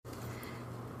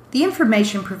The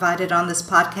information provided on this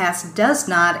podcast does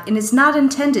not and is not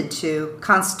intended to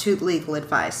constitute legal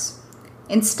advice.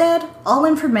 Instead, all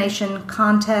information,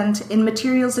 content, and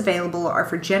materials available are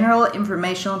for general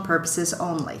informational purposes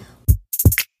only.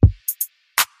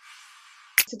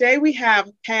 Today we have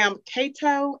Pam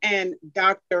Cato and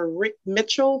Dr. Rick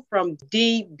Mitchell from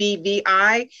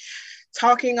DBVI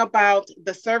talking about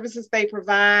the services they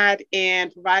provide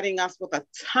and providing us with a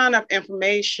ton of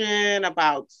information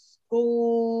about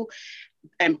school,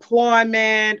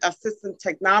 employment, assistive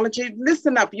technology.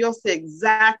 Listen up, you'll see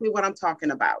exactly what I'm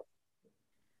talking about.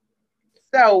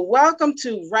 So welcome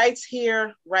to Rights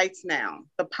Here, Rights Now,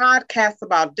 the podcast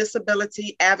about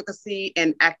disability advocacy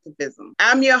and activism.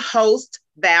 I'm your host,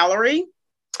 Valerie.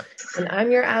 And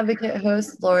I'm your advocate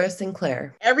host, Laura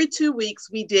Sinclair. Every 2 weeks,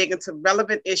 we dig into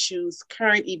relevant issues,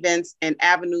 current events, and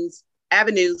avenues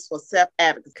for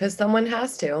self-advocacy. Because someone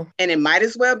has to. And it might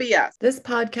as well be us. This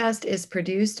podcast is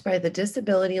produced by the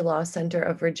Disability Law Center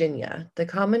of Virginia, the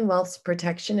Commonwealth's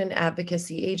protection and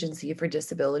advocacy agency for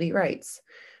disability rights.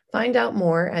 Find out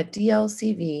more at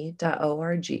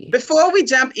dlcv.org. Before we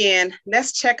jump in,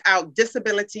 let's check out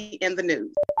disability in the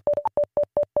news.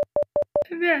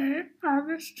 Today,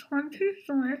 August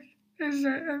 24th, is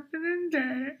the opening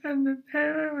day of the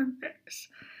Paralympics.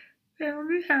 They will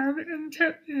be held in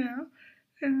Tokyo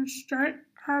and start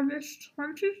August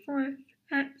 24th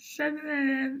at 7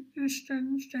 a.m.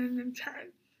 Eastern Standard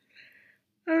Time.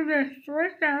 Over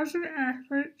 4,000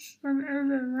 athletes from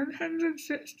over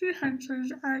 160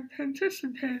 countries are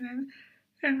participating,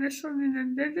 and this will be the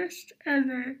biggest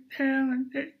ever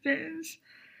Paralympic Games.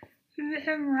 You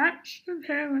can watch the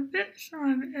Paralympics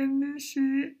on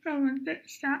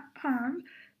NBCOlympics.com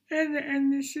and the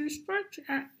NBC Sports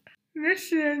app.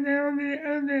 This year there will be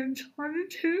over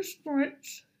 22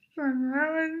 sports, from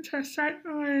rowing to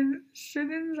cycling,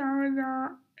 sitting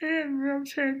volleyball, and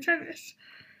wheelchair tennis.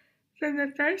 For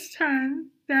the first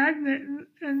time, badminton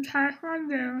and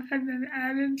taekwondo have been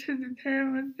added to the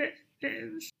Paralympic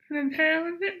Games. The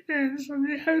Paralympic Games will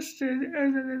be hosted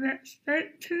over the next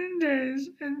 13 days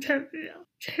in Tokyo.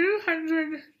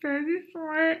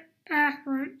 234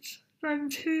 athletes from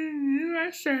Team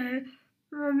USA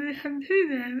will be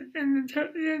competing in the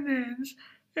Tokyo Games,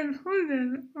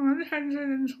 including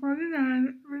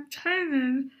 129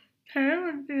 returning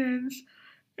Paralympians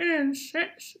and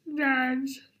 6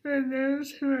 guides for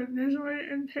those who are visually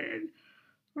impaired.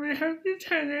 We hope you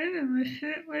tune in, and we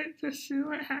can't wait to see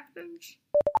what happens.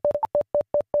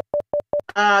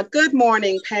 Good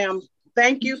morning, Pam.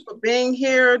 Thank you for being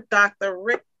here. Dr.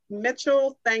 Rick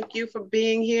Mitchell, thank you for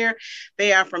being here.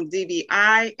 They are from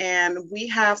DBI, and we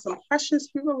have some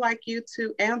questions we would like you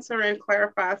to answer and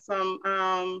clarify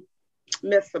some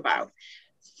myths about.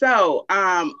 So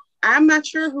I'm not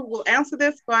sure who will answer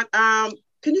this, but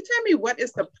can you tell me what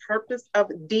is the purpose of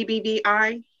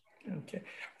DBVI? Okay,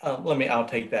 I'll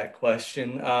take that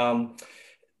question.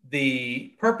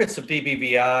 The purpose of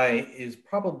DBVI is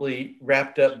probably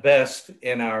wrapped up best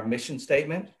in our mission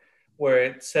statement, where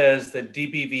it says that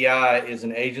DBVI is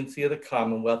an agency of the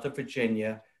Commonwealth of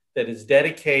Virginia that is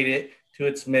dedicated to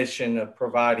its mission of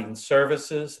providing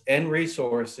services and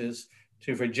resources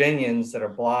to Virginians that are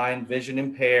blind, vision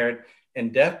impaired,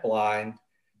 and deafblind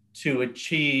to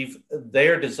achieve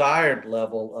their desired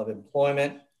level of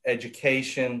employment,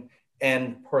 education,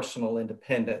 and personal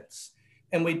independence.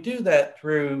 And we do that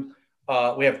through,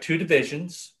 we have 2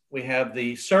 divisions. We have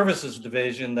the services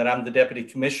division that I'm the deputy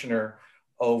commissioner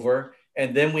over,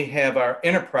 and then we have our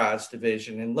enterprise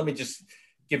division. And let me just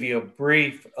give you a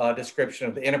brief description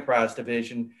of the enterprise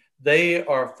division. They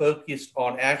are focused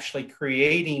on actually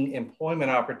creating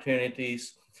employment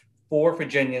opportunities for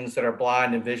Virginians that are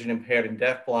blind and vision impaired and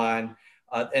deafblind.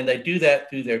 And they do that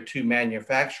through their 2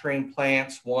 manufacturing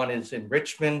plants. One is in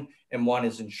Richmond and one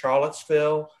is in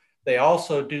Charlottesville. They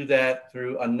also do that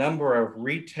through a number of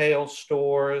retail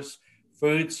stores,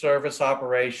 food service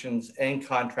operations, and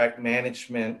contract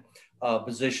management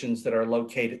positions that are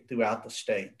located throughout the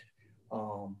state.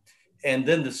 And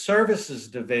then the services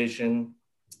division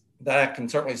that I can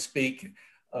certainly speak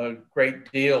a great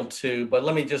deal to, but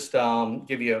let me just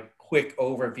give you a quick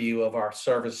overview of our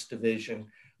service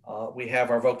division. We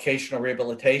have our vocational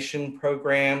rehabilitation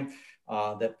program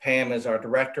that Pam is our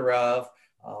director of.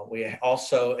 We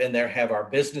also in there have our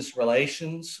business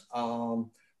relations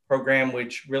program,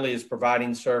 which really is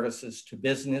providing services to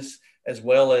business as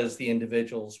well as the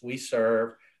individuals we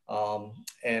serve.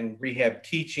 And rehab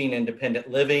teaching, independent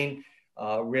living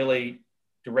really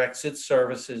directs its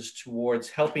services towards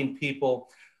helping people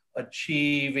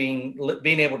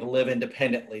being able to live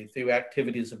independently through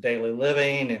activities of daily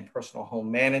living and personal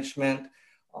home management.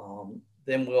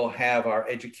 Then we'll have our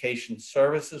education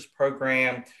services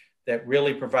program that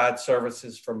really provides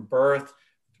services from birth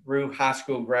through high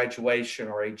school graduation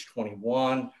or age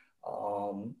 21.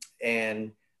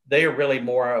 And they are really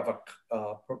more of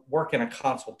a work in a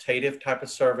consultative type of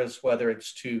service, whether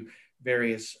it's to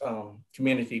various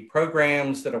community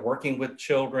programs that are working with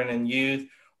children and youth,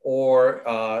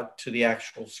 or to the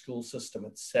actual school system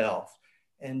itself.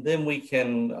 And then we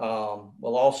can,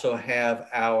 we'll also have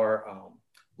our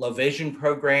low vision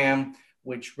program,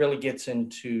 which really gets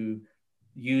into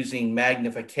using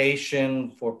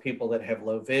magnification for people that have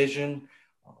low vision.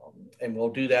 And we'll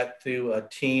do that through a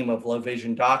team of low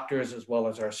vision doctors as well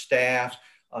as our staff,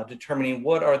 determining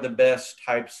what are the best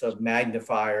types of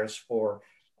magnifiers for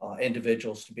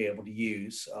individuals to be able to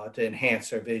use to enhance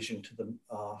their vision to the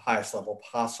highest level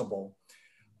possible.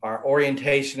 Our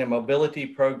orientation and mobility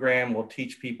program will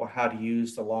teach people how to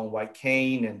use the long white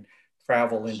cane and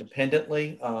travel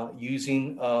independently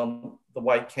using the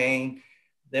white cane.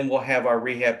 Then we'll have our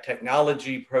rehab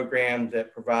technology program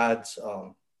that provides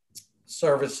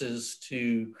services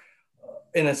to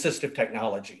in assistive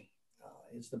technology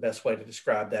is the best way to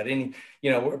describe that.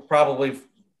 We're probably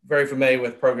very familiar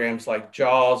with programs like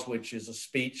JAWS, which is a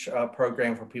speech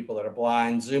program for people that are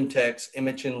blind, ZoomText,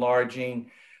 image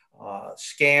enlarging,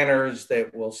 scanners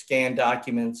that will scan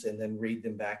documents and then read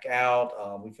them back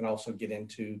out. We can also get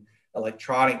into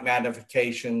electronic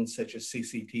magnification, such as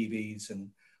CCTVs and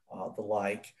the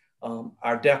like.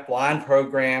 Our deaf-blind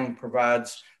program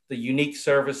provides the unique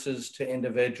services to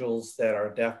individuals that are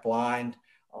deaf-blind.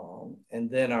 And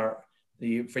then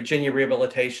the Virginia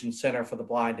Rehabilitation Center for the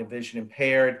Blind and Vision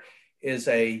Impaired is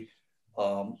a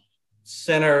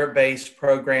center-based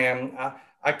program.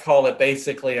 I call it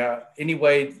basically,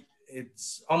 anyway,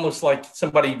 it's almost like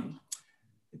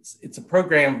it's a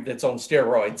program that's on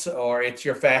steroids, or it's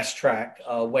your fast track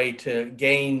way to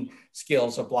gain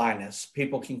skills of blindness.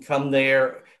 People can come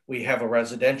there. We have a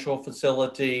residential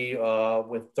facility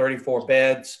with 34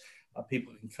 beds.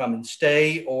 People can come and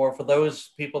stay, or for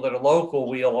those people that are local,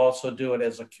 we'll also do it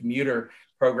as a commuter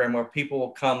program where people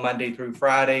will come Monday through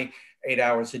Friday, 8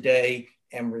 hours a day,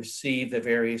 and receive the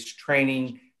various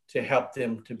training to help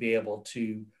them to be able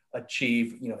to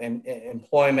achieve,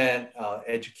 employment,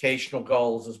 educational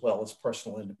goals, as well as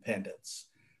personal independence.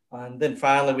 And then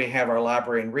finally, we have our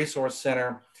Library and Resource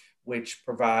Center, which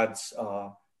provides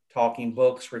talking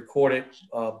books, recorded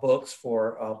books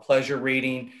for pleasure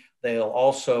reading. They'll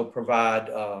also provide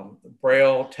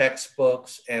Braille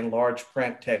textbooks and large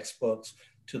print textbooks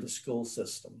to the school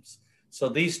systems. So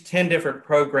these 10 different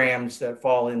programs that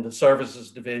fall in the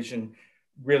services division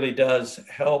really does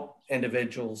help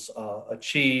individuals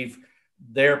achieve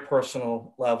their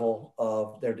personal level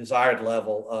of their desired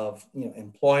level of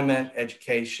employment,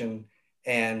 education,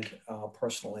 and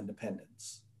personal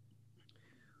independence.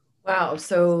 Wow.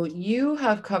 So you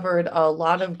have covered a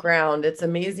lot of ground. It's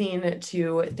amazing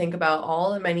to think about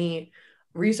all the many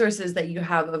resources that you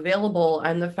have available,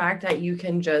 and the fact that you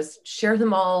can just share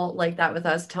them all like that with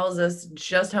us tells us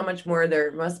just how much more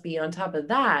there must be on top of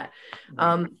that.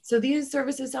 So these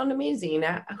services sound amazing.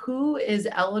 Who is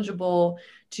eligible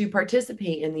to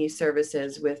participate in these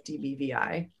services with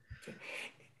DBVI?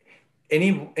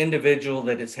 Any individual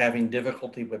that is having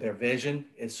difficulty with their vision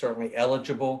is certainly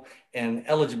eligible, and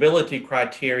eligibility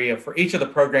criteria for each of the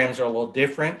programs are a little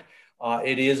different.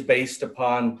 It is based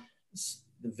upon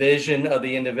the vision of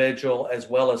the individual as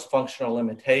well as functional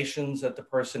limitations that the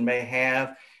person may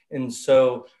have. And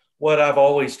so what I've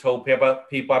always told people,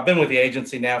 I've been with the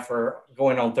agency now for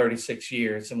going on 36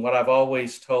 years. And what I've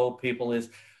always told people is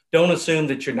don't assume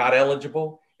that you're not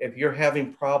eligible. If you're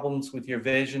having problems with your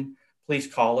vision, please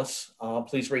call us,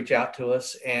 please reach out to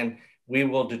us, and we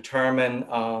will determine,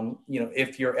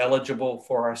 if you're eligible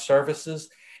for our services.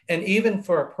 And even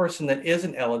for a person that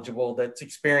isn't eligible, that's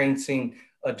experiencing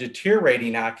a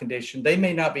deteriorating eye condition, they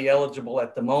may not be eligible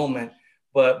at the moment,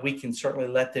 but we can certainly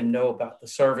let them know about the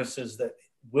services that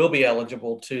will be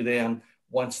eligible to them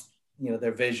once,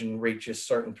 their vision reaches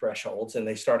certain thresholds and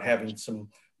they start having some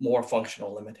more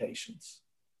functional limitations.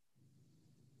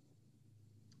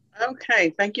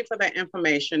 Okay, thank you for that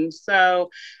information.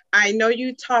 So I know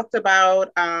you talked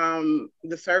about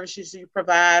the services you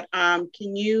provide.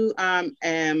 Can you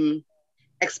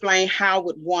explain how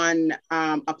would one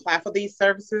apply for these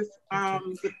services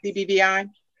with DBVI?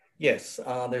 Yes,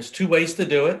 there's two ways to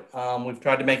do it. We've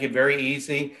tried to make it very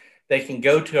easy. They can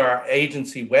go to our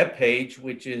agency webpage,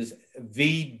 which is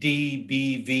vdbvi.org.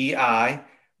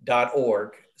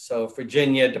 So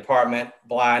Virginia Department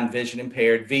Blind Vision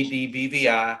Impaired,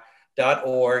 vdbvi.org.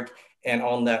 And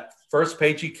on that first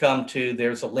page you come to,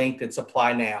 there's a link that's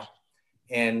Apply Now.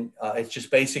 And it's just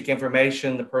basic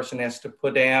information. The person has to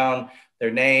put down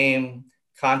their name,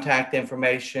 contact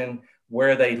information,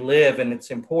 where they live. And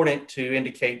it's important to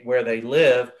indicate where they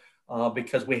live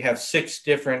because we have 6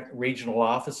 different regional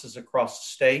offices across the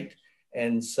state.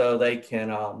 And so they can,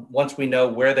 once we know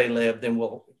where they live, then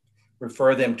we'll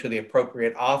refer them to the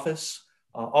appropriate office.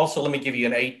 Also, let me give you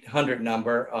an 800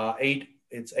 number.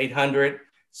 It's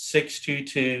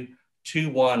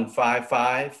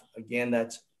 800-622-2155. Again,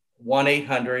 that's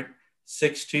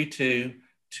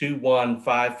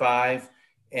 1-800-622-2155.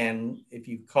 And if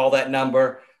you call that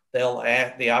number,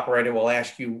 the operator will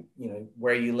ask you,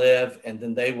 where you live, and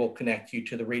then they will connect you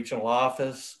to the regional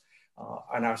office.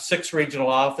 And our 6 regional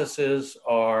offices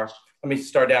are, let me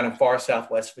start down in far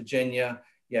Southwest Virginia.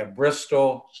 You have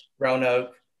Bristol,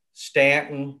 Roanoke,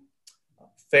 Stanton,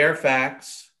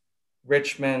 Fairfax,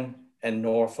 Richmond, and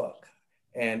Norfolk.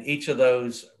 And each of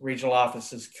those regional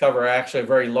offices cover actually a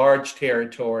very large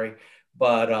territory,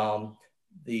 but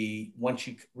once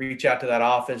you reach out to that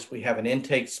office, we have an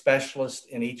intake specialist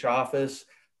in each office.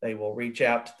 They will reach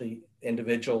out to the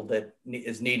individual that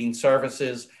is needing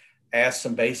services, ask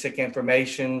some basic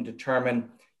information, determine,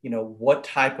 what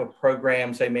type of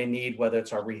programs they may need, whether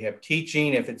it's our rehab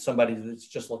teaching, if it's somebody that's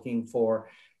just looking for,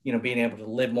 being able to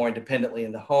live more independently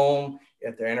in the home.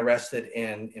 If they're interested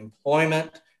in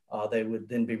employment, they would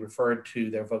then be referred to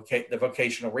the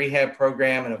vocational rehab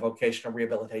program, and a vocational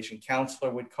rehabilitation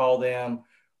counselor would call them.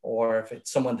 Or if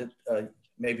it's someone that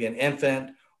maybe an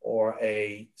infant or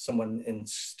someone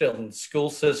still in the school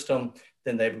system,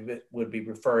 then they would be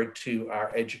referred to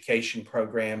our education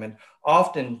program. And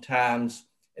oftentimes,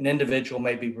 an individual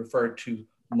may be referred to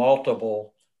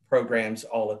multiple programs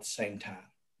all at the same time.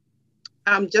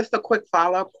 Just a quick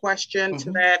follow-up question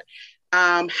to that.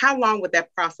 How long would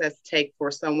that process take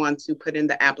for someone to put in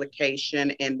the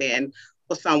application and then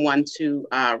for someone to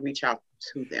reach out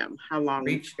to them? How long?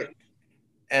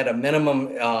 At a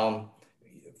minimum,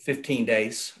 15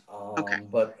 days. Okay.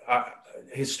 But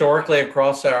historically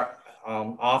across our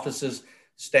offices,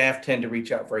 staff tend to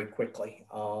reach out very quickly,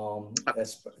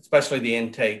 especially the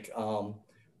intake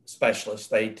specialists.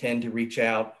 They tend to reach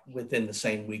out within the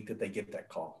same week that they get that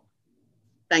call.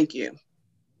 Thank you.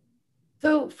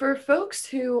 So for folks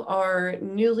who are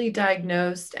newly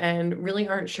diagnosed and really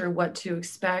aren't sure what to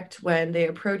expect when they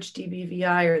approach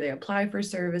DBVI or they apply for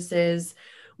services,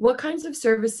 what kinds of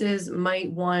services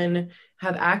might one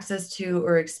have access to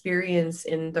or experience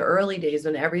in the early days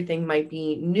when everything might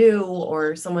be new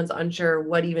or someone's unsure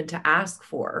what even to ask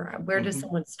for? Where does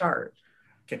someone start?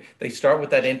 Okay, they start with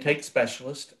that intake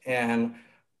specialist, and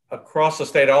across the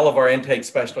state, all of our intake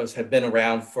specialists have been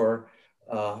around for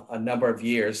a number of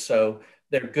years. So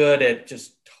they're good at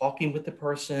just talking with the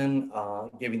person,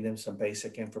 giving them some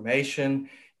basic information.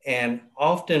 And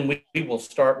often we will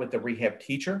start with the rehab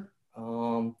teacher.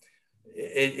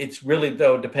 It's really,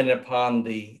 though, dependent upon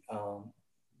the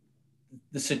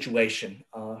situation,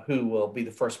 who will be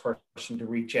the first person to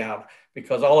reach out,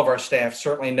 because all of our staff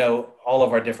certainly know all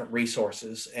of our different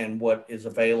resources and what is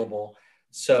available.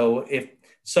 So if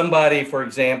somebody, for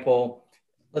example,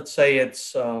 let's say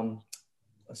it's a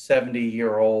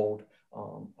 70-year-old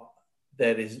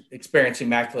that is experiencing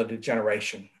macular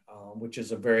degeneration, which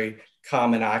is a very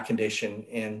common eye condition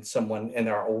in someone in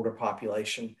our older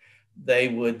population, they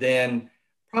would then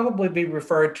probably be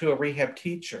referred to a rehab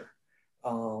teacher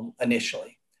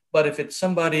initially. But if it's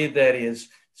somebody that is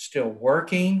still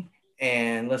working,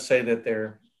 and let's say that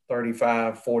they're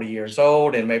 35, 40 years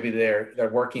old, and maybe they're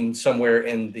working somewhere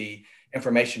in the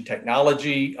information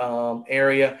technology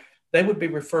area, they would be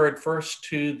referred first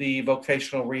to the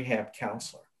vocational rehab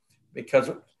counselor,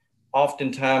 because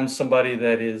oftentimes somebody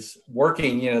that is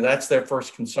working, that's their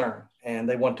first concern, and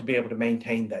they want to be able to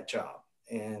maintain that job.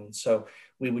 And so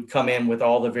we would come in with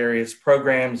all the various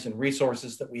programs and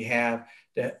resources that we have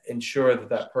to ensure that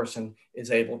that person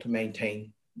is able to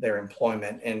maintain their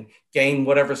employment and gain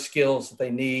whatever skills that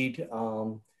they need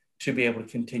to be able to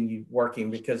continue working,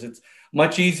 because it's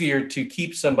much easier to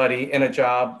keep somebody in a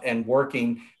job and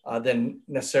working than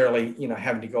necessarily,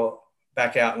 having to go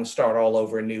back out and start all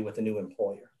over anew with a new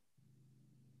employer.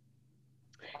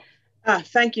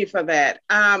 Thank you for that.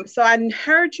 So I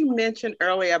heard you mention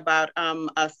earlier about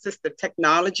assistive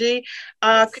technology.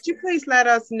 Yes. Could you please let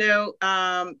us know,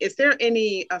 is there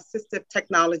any assistive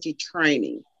technology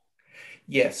training?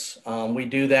 Yes, we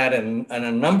do that in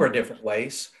a number of different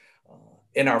ways.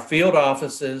 In our field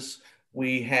offices,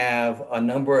 we have a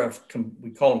number of, we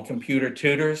call them computer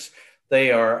tutors.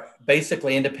 They are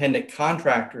basically independent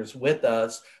contractors with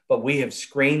us, but we have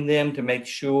screened them to make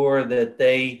sure that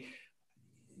they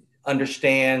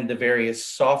understand the various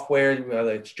software,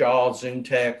 whether it's JAWS,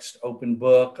 ZoomText,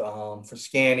 OpenBook for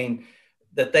scanning,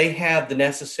 that they have the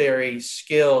necessary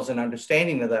skills and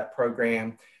understanding of that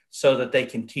program so that they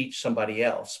can teach somebody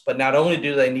else. But not only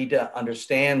do they need to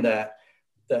understand that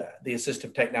the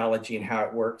assistive technology and how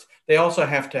it works, they also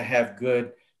have to have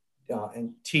good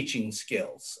and teaching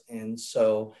skills. And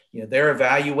so, they're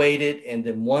evaluated. And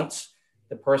then once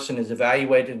the person is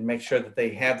evaluated and make sure that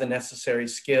they have the necessary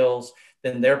skills,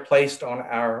 then they're placed on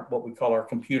what we call our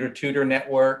computer tutor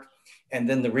network. And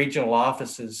then the regional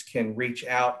offices can reach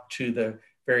out to the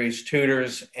various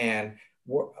tutors and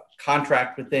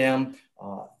contract with them.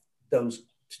 Those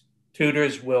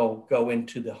tutors will go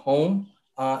into the home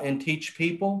and teach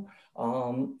people,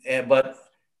 but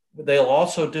they'll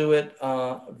also do it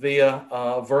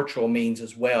via virtual means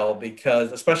as well,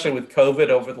 because especially with COVID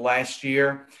over the last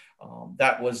year,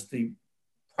 that was the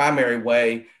primary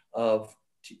way of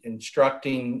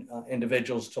instructing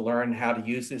individuals to learn how to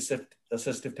use this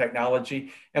assistive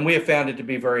technology. And we have found it to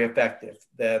be very effective,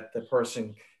 that the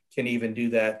person can even do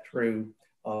that through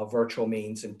virtual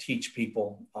means and teach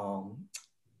people,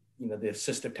 the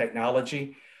assistive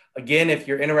technology. Again, if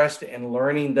you're interested in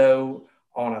learning, though,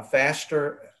 on a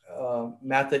faster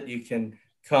method, you can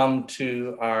come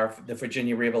to the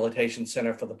Virginia Rehabilitation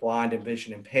Center for the Blind and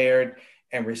Vision Impaired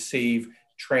and receive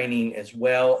training as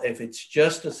well. If it's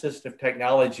just assistive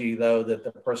technology, though, that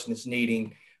the person is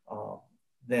needing,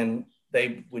 then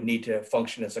they would need to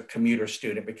function as a commuter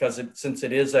student, because since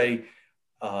it is a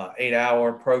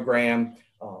 8-hour program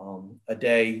a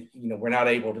day, we're not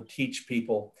able to teach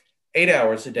people 8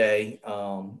 hours a day,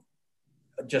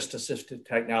 just assistive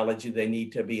technology. They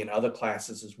need to be in other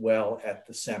classes as well at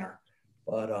the center.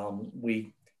 But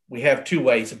we have two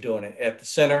ways of doing it, at the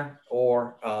center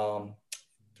or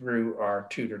through our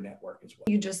tutor network as well.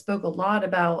 You just spoke a lot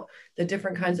about the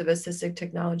different kinds of assistive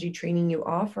technology training you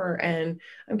offer, and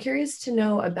I'm curious to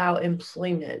know about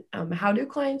employment. How do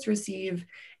clients receive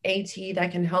AT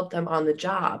that can help them on the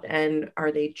job? And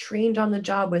are they trained on the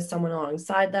job with someone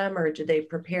alongside them, or do they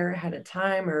prepare ahead of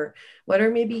time? Or what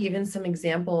are maybe even some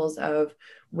examples of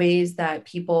ways that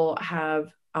people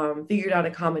have figured out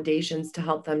accommodations to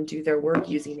help them do their work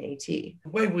using AT? The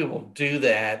way we will do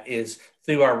that is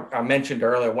through I mentioned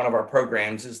earlier, one of our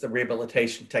programs is the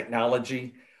Rehabilitation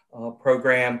Technology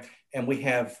program. And we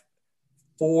have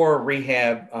 4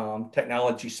 rehab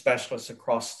technology specialists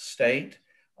across the state.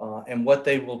 And what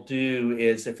they will do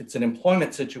is, if it's an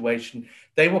employment situation,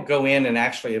 they will go in and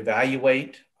actually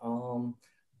evaluate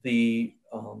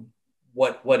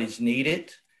what is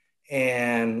needed,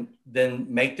 and then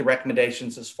make the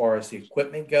recommendations as far as the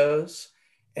equipment goes.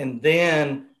 And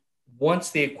then once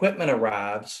the equipment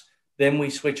arrives, then we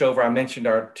switch over. I mentioned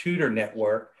our tutor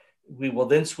network. We will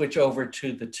then switch over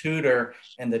to the tutor,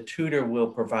 and the tutor will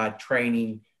provide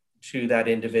training to that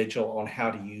individual on how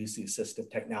to use the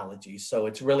assistive technology. So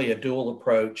it's really a dual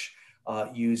approach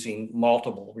using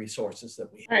multiple resources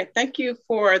that we have. All right, thank you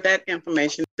for that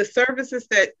information. The services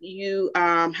that you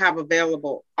have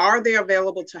available, are they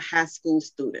available to high school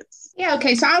students? Yeah,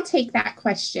 okay, so I'll take that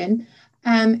question.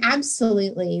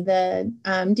 Absolutely. The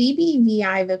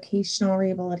DBVI Vocational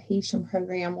Rehabilitation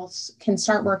Program can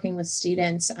start working with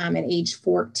students at age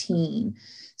 14.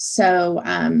 So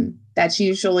that's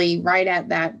usually right at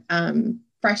that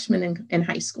freshman in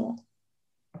high school.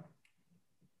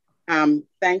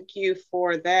 Thank you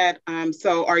for that.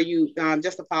 So are you,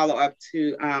 just a follow up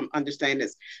to understand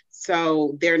this,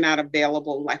 so they're not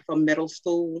available like for middle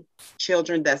school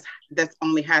children, that's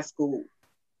only high school?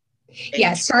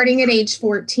 Yeah, starting at age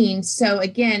 14. So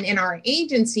again, in our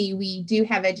agency, we do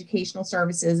have educational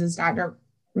services, as Dr.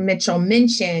 Mitchell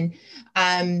mentioned,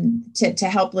 to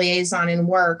help liaison and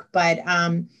work, but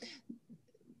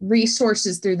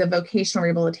resources through the vocational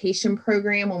rehabilitation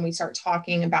program, when we start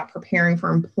talking about preparing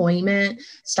for employment,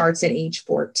 starts at age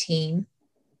 14.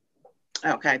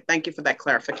 Okay, thank you for that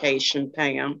clarification,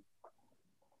 Pam.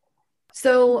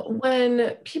 So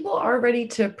when people are ready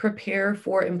to prepare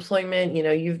for employment,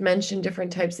 you've mentioned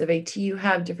different types of AT, you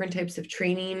have different types of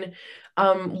training.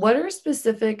 What are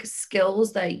specific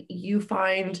skills that you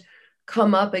find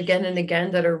come up again and again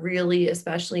that are really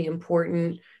especially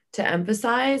important to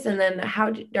emphasize? And then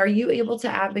how are you able to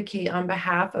advocate on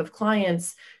behalf of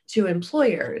clients to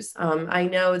employers? I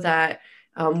know that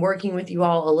working with you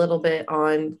all a little bit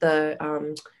on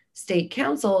the state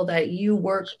council, that you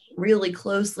work really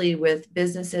closely with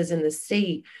businesses in the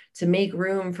state to make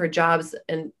room for jobs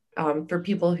and for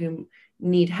people who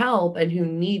need help and who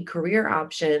need career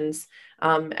options.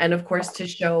 And of course, to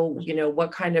show,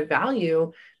 what kind of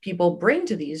value people bring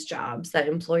to these jobs that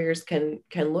employers can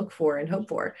look for and hope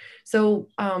for. So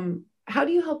how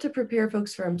do you help to prepare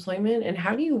folks for employment, and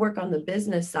how do you work on the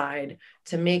business side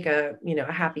to make a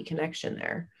happy connection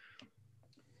there?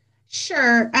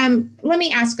 Sure. Let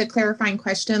me ask a clarifying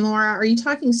question, Laura. Are you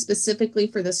talking specifically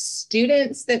for the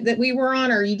students that we were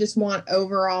on, or you just want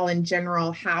overall in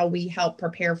general how we help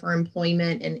prepare for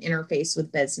employment and interface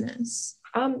with business?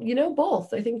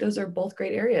 Both. I think those are both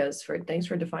great areas. Thanks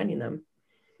for defining them.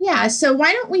 Yeah, so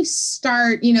why don't we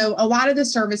start, a lot of the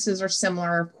services are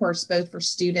similar, of course, both for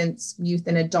students, youth,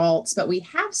 and adults, but we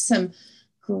have some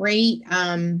great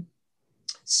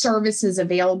services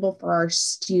available for our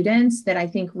students that I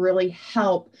think really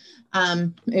help.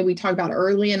 We talk about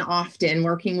early and often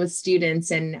working with students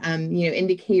and,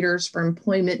 indicators for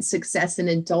employment success in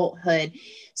adulthood.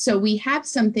 So we have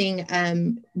something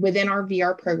within our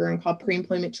VR program called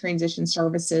Pre-Employment Transition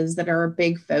Services that are a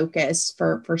big focus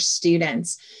for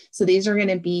students. So these are going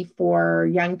to be for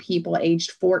young people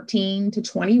aged 14 to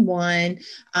 21.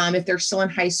 If they're still in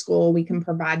high school, we can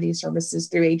provide these services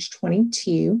through age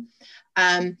 22.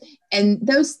 And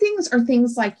those things are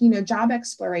things like, job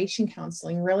exploration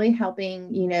counseling, really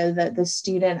helping, the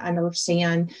student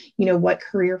understand, what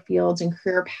career fields and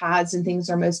career paths and things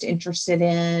they're most interested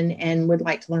in and would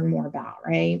like to learn more about,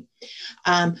 right?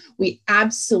 We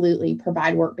absolutely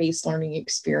provide work-based learning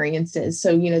experiences.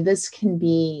 So, this can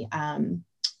be,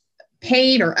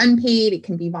 paid or unpaid, it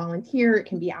can be volunteer, it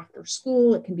can be after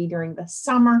school, it can be during the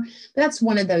summer. That's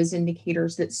one of those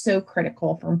indicators that's so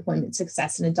critical for employment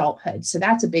success in adulthood. So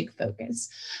that's a big focus.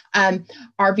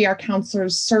 Our VR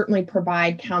counselors certainly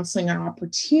provide counseling and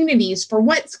opportunities for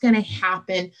what's going to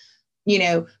happen,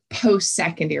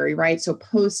 post-secondary, right? So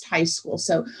post-high school.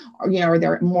 So, are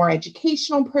there more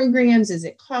educational programs? Is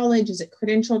it college? Is it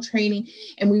credential training?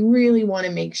 And we really want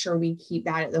to make sure we keep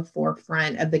that at the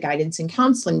forefront of the guidance and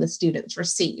counseling the students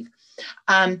receive.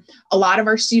 A lot of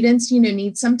our students,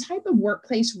 need some type of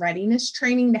workplace readiness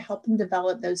training to help them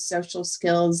develop those social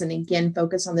skills. And again,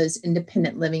 focus on those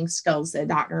independent living skills that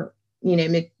Dr.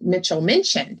 Mitchell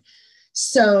mentioned.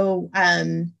 So,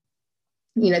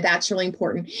 that's really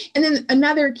important. And then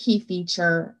another key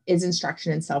feature is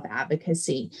instruction and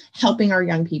self-advocacy, helping our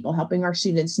young people, helping our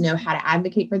students know how to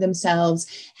advocate for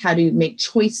themselves, how to make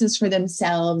choices for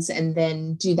themselves, and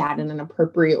then do that in an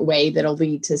appropriate way that'll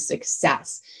lead to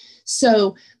success.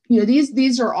 So,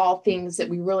 these are all things that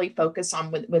we really focus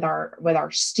on with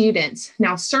our students.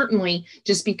 Now, certainly,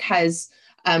 just because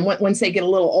once they get a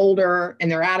little older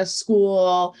and they're out of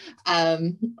school,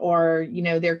 or,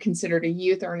 they're considered a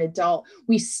youth or an adult,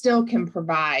 we still can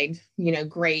provide,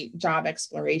 great job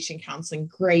exploration counseling,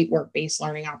 great work-based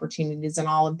learning opportunities, and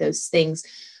all of those things.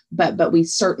 But we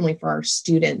certainly, for our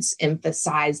students,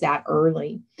 emphasize that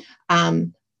early.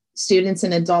 Students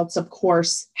and adults, of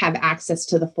course, have access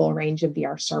to the full range of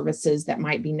VR services that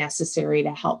might be necessary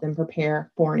to help them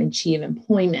prepare for and achieve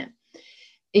employment.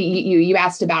 You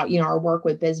asked about, our work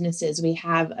with businesses. We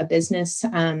have a business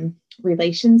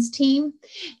relations team.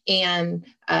 And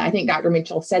I think Dr.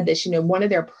 Mitchell said this, one of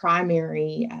their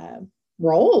primary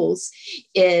roles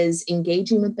is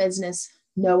engaging with business,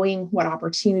 knowing what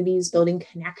opportunities, building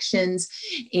connections,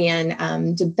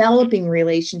 and developing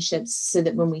relationships so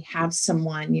that when we have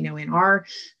someone,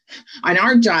 on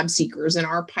our job seekers in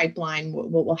our pipeline,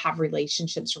 we'll have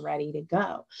relationships ready to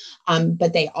go.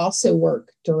 But they also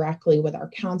work directly with our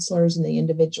counselors and the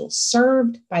individuals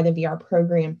served by the VR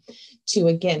program to,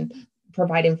 again,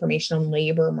 provide information on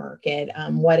labor market,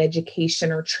 what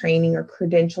education or training or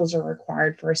credentials are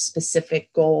required for a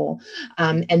specific goal,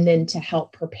 and then to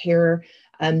help prepare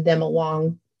them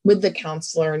along with the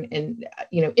counselor and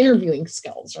interviewing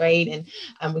skills, right?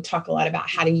 And we talk a lot about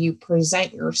how do you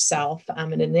present yourself,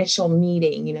 an initial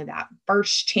meeting, that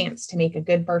first chance to make a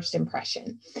good first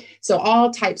impression. So all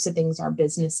types of things our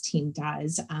business team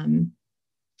does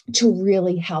to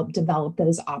really help develop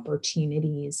those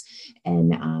opportunities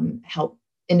and help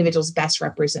individuals best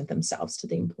represent themselves to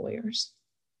the employers.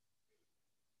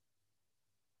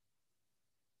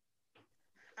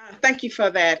 Thank you for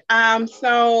that.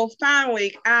 So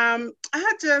finally, I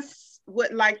just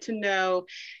would like to know,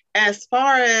 as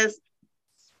far as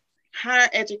higher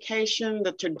education,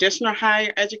 the traditional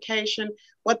higher education,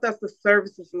 what does the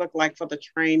services look like for the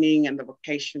training and the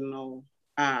vocational?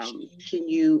 Can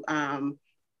you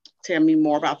tell me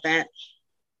more about that?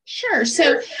 Sure.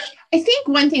 So I think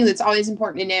one thing that's always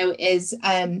important to know is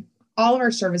all of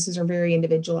our services are very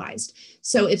individualized.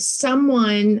 So if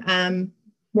someone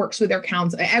works with their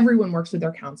counselor, everyone works with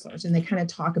their counselors, and they kind of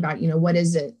talk about, what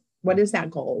is it? What is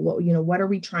that goal? What are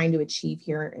we trying to achieve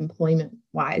here employment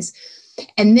wise?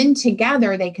 And then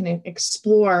together they can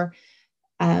explore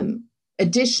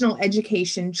additional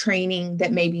education training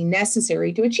that may be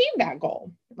necessary to achieve that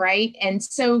goal, right? And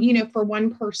so, for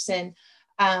one person,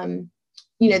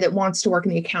 that wants to work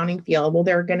in the accounting field, well,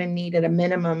 they're going to need at a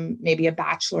minimum, maybe a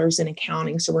bachelor's in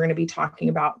accounting. So we're going to be talking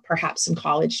about perhaps some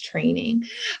college training.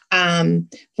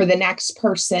 For the next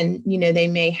person, they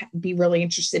may be really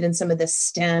interested in some of the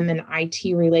STEM and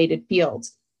IT related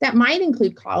fields. That might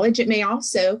include college. It may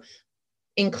also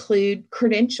include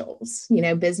credentials.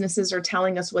 Businesses are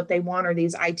telling us what they want are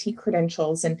these IT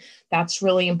credentials, and that's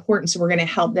really important. So we're going to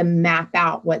help them map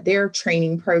out what their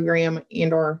training program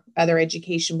and or other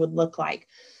education would look like.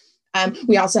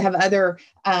 We also have other,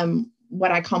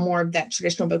 what I call more of that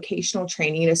traditional vocational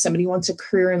training. Somebody wants a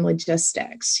career in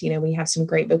logistics. We have some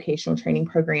great vocational training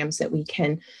programs that we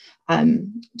can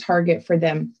target for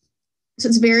them. So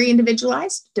it's very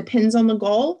individualized, depends on the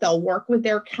goal. They'll work with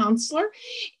their counselor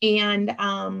and,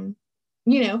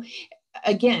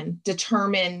 again,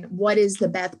 determine what is the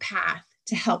best path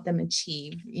to help them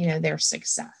achieve, their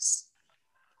success.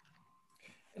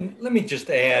 And let me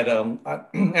just add,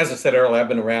 as I said earlier, I've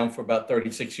been around for about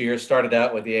 36 years, started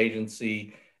out with the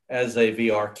agency as a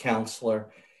VR counselor.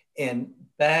 And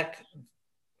back,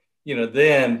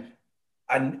 then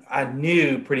I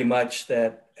knew pretty much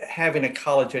that having a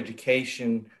college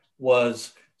education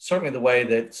was certainly the way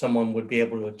that someone would be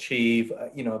able to achieve,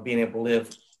 being able to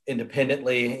live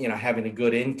independently, having a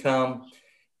good income.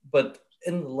 But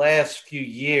in the last few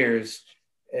years,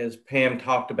 as Pam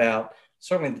talked about,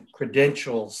 certainly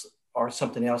credentials are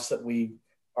something else that we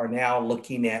are now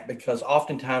looking at, because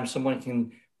oftentimes someone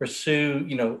can pursue,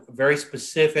 a very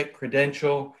specific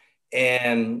credential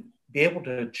and be able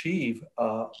to achieve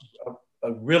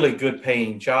a really good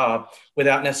paying job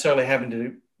without necessarily having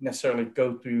to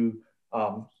go through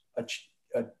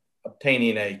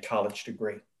obtaining a college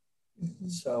degree. Mm-hmm.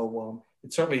 So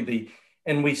it's certainly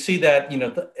and we see that,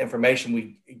 the information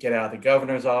we get out of the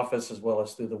governor's office as well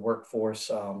as through the workforce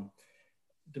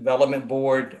development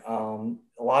board. A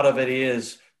lot of it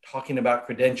is talking about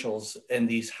credentials in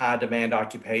these high demand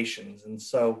occupations. And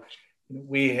so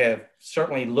we have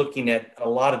certainly looking at a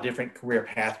lot of different career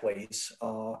pathways.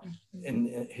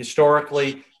 And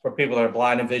historically, for people that are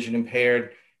blind and vision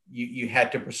impaired, you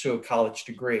had to pursue a college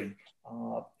degree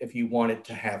if you wanted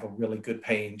to have a really good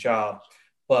paying job.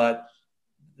 But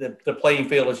the playing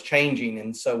field is changing,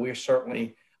 and so we're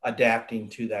certainly adapting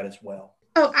to that as well.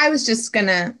 Oh, I was just going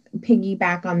to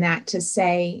piggyback on that to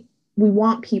say, we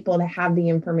want people to have the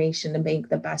information to make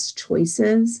the best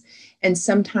choices. And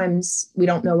sometimes we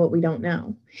don't know what we don't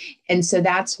know. And so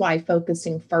that's why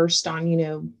focusing first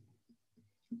on,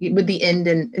 with the end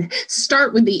and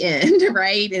start with the end,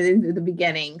 right? In the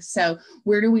beginning. So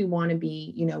where do we want to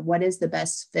be? What is the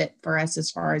best fit for us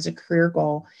as far as a career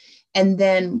goal? And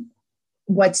then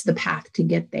what's the path to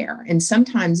get there? And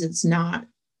sometimes it's not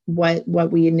what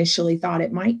we initially thought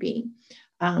it might be.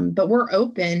 But we're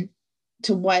open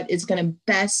to what is going to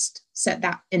best set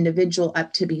that individual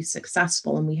up to be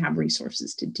successful. And we have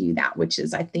resources to do that, which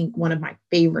is, I think, one of my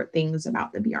favorite things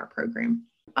about the VR program.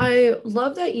 I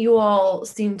love that you all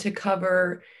seem to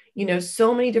cover,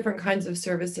 so many different kinds of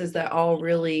services that all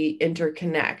really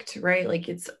interconnect, right? Like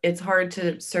it's hard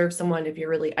to serve someone if you're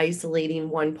really isolating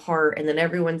one part and then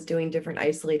everyone's doing different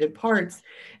isolated parts.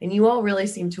 And you all really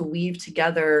seem to weave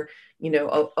together,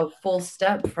 a full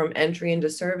step from entry into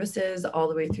services all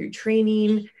the way through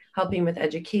training, helping with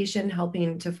education,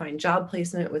 helping to find job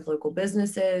placement with local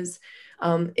businesses.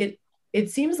 It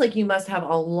seems like you must have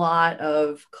a lot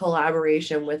of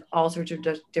collaboration with all sorts of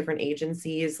different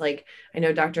agencies. Like I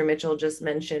know Dr. Mitchell just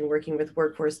mentioned working with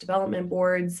workforce development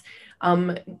boards.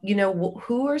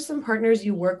 Who are some partners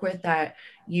you work with that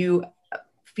you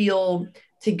feel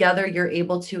together you're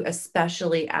able to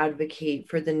especially advocate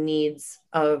for the needs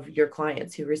of your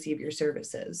clients who receive your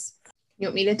services? You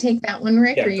want me to take that one,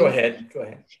 Rick? Yeah, go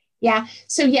ahead. Yeah.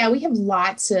 So we have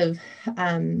lots of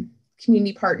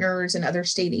community partners and other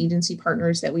state agency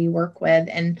partners that we work with.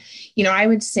 And, I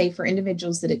would say for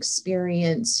individuals that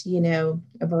experience, a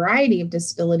variety of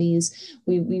disabilities,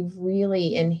 we've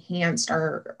really enhanced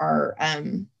our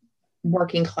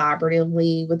working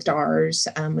collaboratively with DARS,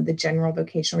 with the General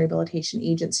Vocational Rehabilitation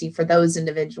Agency for those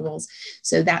individuals.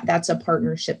 So that's a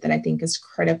partnership that I think is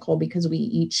critical, because we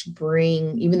each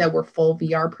bring, even though we're full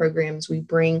VR programs, we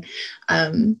bring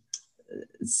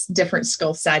different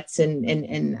skill sets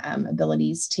and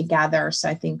abilities together. So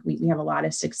I think we have a lot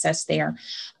of success there.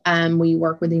 We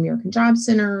work with the American Job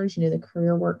Centers, the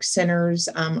Career Work Centers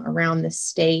around the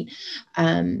state.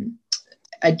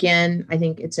 Again, I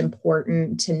think it's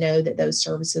important to know that those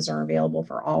services are available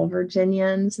for all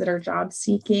Virginians that are job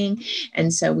seeking.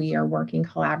 And so we are working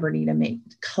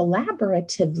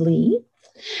collaboratively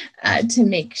to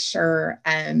make sure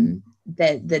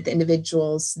that the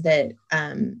individuals that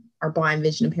are blind,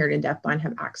 vision impaired, and deafblind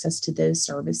have access to those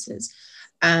services.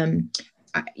 I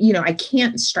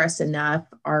can't stress enough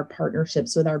our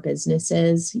partnerships with our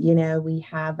businesses. We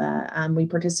have we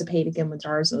participate again with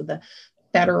JARS with the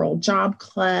Federal Job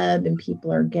Club, and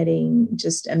people are getting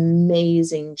just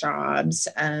amazing jobs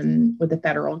with the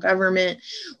federal government.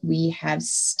 We have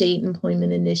state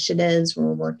employment initiatives where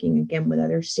we're working again with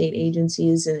other state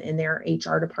agencies and their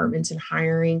HR departments and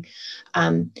hiring.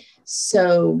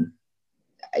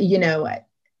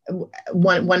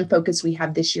 One focus we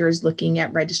have this year is looking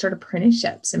at registered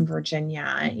apprenticeships in Virginia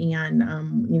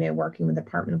and, working with the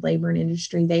Department of Labor and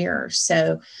Industry there.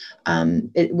 So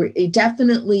it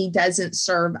definitely doesn't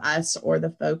serve us or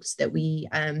the folks that we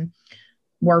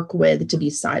work with to be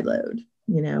siloed.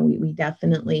 We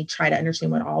definitely try to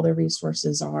understand what all the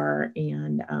resources are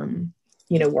and,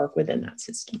 work within that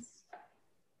system.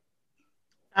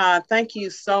 Thank you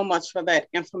so much for that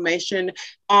information.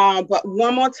 But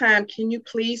one more time, can you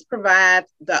please provide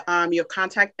your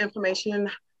contact information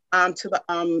to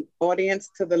the audience,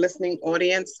 to the listening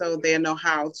audience, so they know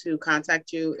how to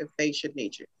contact you if they should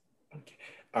need you? Okay.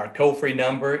 Our toll-free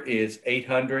number is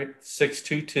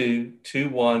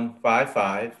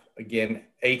 800-622-2155. Again,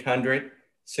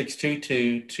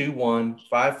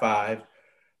 800-622-2155.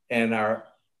 And our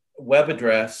web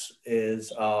address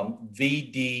is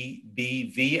vdbvi.org,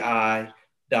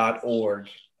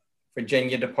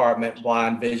 Virginia Department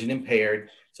Blind Vision Impaired.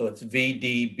 So it's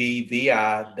vdbvi.org,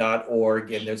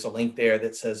 and there's a link there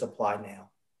that says apply now.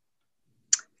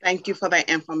 Thank you for that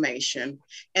information.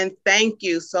 And thank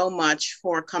you so much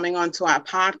for coming on to our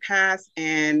podcast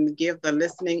and give the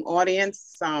listening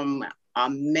audience some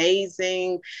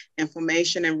amazing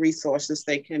information and resources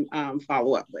they can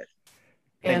follow up with.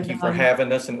 Thank you for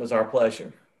having us, and it was our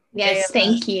pleasure. Yes,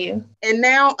 thank you. And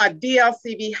now a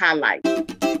DLCV highlight.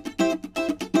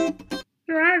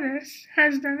 Gladys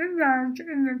has been involved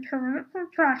in the political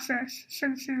process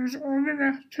since she was old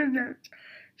enough to vote.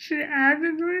 She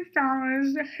avidly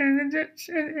follows the candidates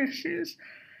and issues.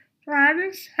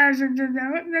 Gladys has a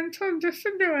developmental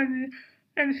disability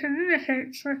and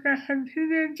communicates with a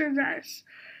computer device.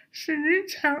 She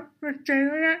needs help with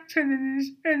daily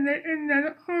activities and making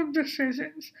medical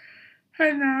decisions.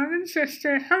 Her mom and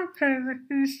sister help her with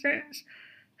these things.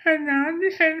 Her mom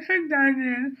became her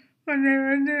guardian when they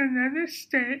lived in another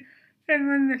state, and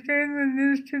when the family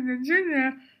moved to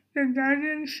Virginia, the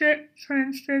guardianship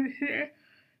transferred here.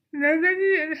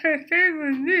 Nobody in her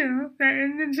family knew that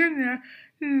in Virginia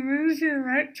you lose your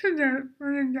right to vote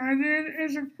when a guardian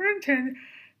is appointed,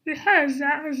 because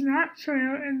that was not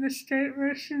true in the state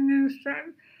where she moved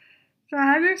from.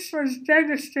 Gladys was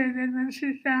devastated when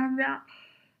she found out.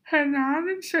 Her mom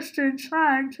and sister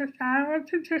tried to file a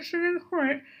petition in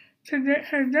court to get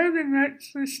her voting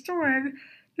rights restored,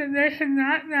 but they could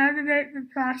not navigate the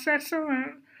process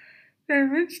alone. They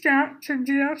reached out to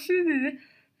DLCV,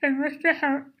 and with the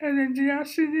help of a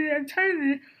DLCV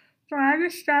attorney,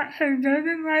 Gladys got her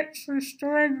voting rights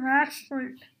restored last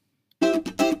week.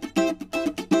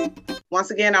 Once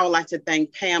again, I would like to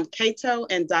thank Pam Cato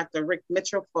and Dr. Rick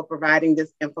Mitchell for providing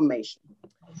this information.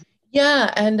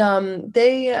 Yeah, and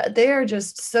they are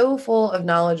just so full of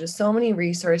knowledge, so many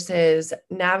resources.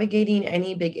 Navigating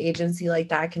any big agency like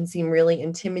that can seem really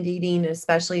intimidating,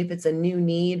 especially if it's a new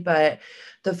need, but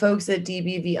the folks at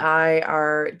DBVI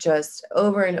are just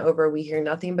over and over. We hear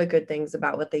nothing but good things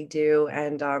about what they do.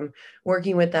 And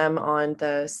working with them on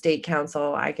the state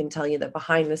council, I can tell you that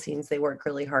behind the scenes, they work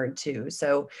really hard too.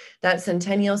 So that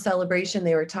centennial celebration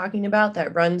they were talking about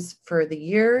that runs for the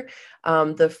year,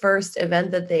 the first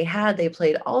event that they had, they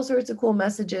played all sorts of cool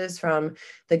messages from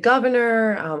the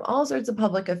governor, all sorts of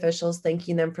public officials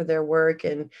thanking them for their work,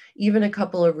 and even a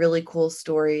couple of really cool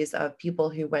stories of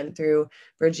people who went through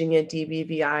Virginia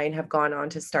DBVI and have gone on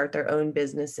to start their own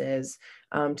businesses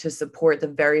to support the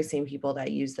very same people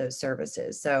that use those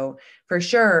services. So for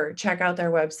sure, check out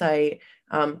their website,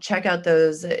 check out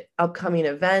those upcoming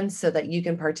events so that you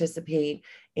can participate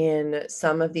in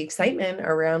some of the excitement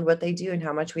around what they do and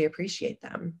how much we appreciate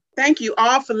them. Thank you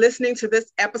all for listening to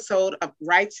this episode of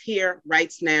Rights Here,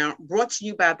 Rights Now, brought to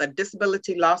you by the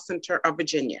Disability Law Center of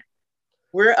Virginia.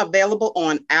 We're available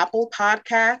on Apple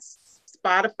Podcasts,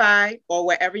 Spotify, or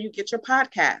wherever you get your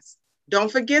podcasts.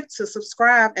 Don't forget to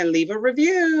subscribe and leave a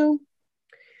review.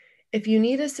 If you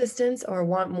need assistance or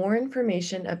want more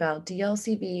information about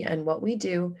DLCV and what we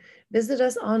do, visit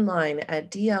us online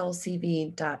at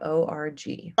dlcv.org.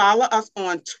 Follow us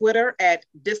on Twitter at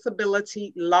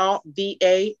Disability Law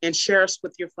VA and share us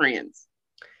with your friends.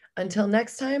 Until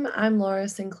next time, I'm Laura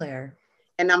Sinclair.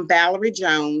 And I'm Valerie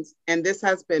Jones, and this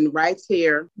has been Rights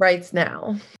Here, Rights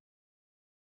Now.